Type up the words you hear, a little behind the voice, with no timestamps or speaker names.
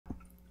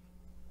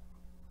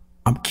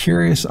I'm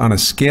curious, on a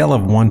scale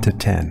of 1 to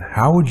 10,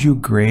 how would you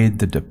grade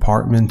the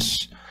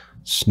department's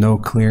snow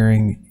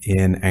clearing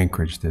in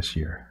Anchorage this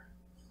year?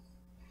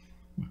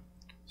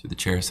 To the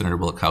chair, Senator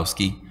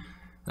Wielechowski,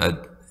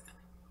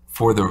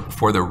 for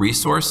the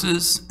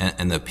resources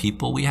and the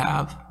people we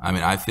have, I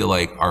mean, I feel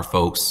like our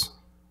folks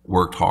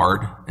worked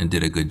hard and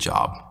did a good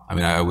job. I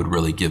mean, I would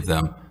really give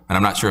them, and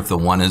I'm not sure if the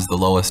 1 is the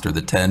lowest or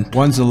the 10.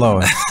 1's the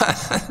lowest.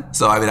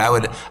 So I mean, I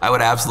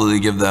would absolutely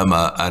give them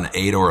an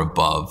 8 or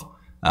above.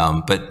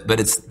 But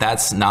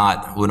that's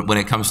not when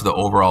it comes to the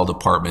overall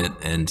department.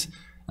 And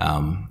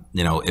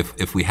you know,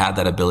 if we had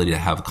that ability to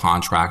have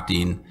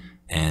contracting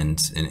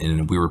and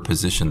we were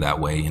positioned that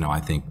way, you know, I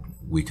think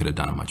we could have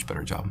done a much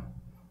better job.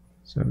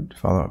 So to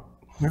follow up,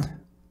 yeah.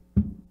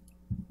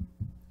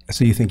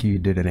 So you think you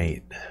did an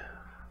 8?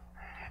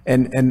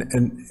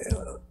 And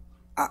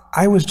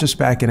I was just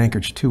back in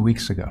Anchorage 2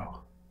 weeks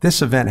ago.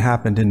 This event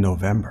happened in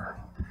November.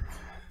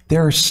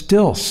 There are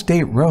still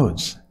state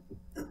roads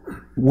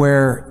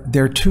where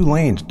there are 2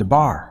 lanes,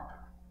 DeBar,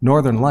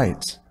 Northern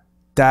Lights,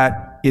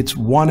 that it's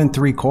 1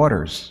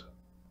 3/4.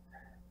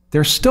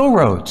 There's still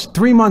roads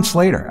 3 months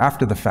later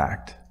after the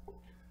fact.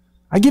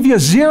 I give you a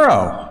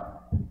 0.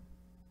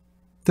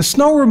 The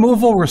snow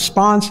removal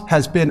response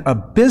has been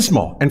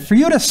abysmal. And for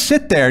you to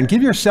sit there and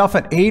give yourself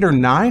an 8 or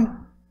 9,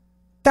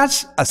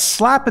 that's a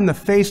slap in the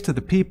face to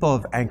the people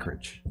of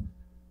Anchorage.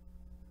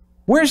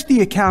 Where's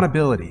the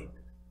accountability?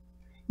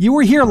 You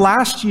were here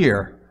last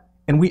year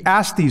and we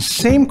asked these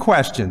same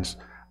questions.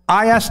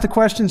 I asked the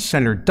questions,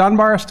 Senator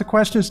Dunbar asked the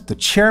questions, the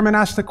chairman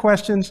asked the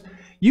questions.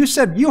 You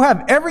said you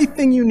have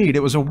everything you need.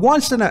 It was a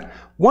once in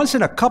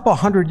a couple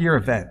 100-year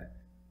event.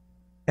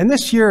 And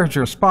this year's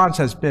response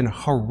has been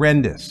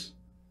horrendous.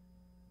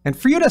 And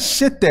for you to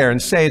sit there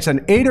and say it's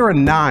an 8 or a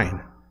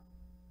 9,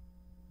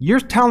 you're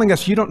telling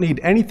us you don't need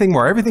anything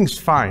more, everything's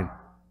fine.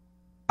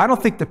 I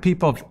don't think the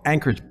people of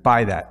Anchorage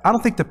buy that. I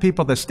don't think the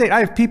people of the state, I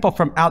have people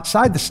from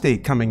outside the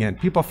state coming in,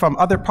 people from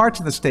other parts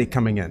of the state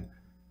coming in.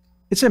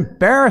 It's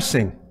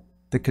embarrassing,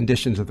 the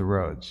conditions of the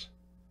roads.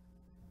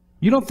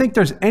 You don't think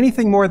there's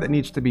anything more that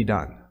needs to be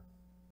done?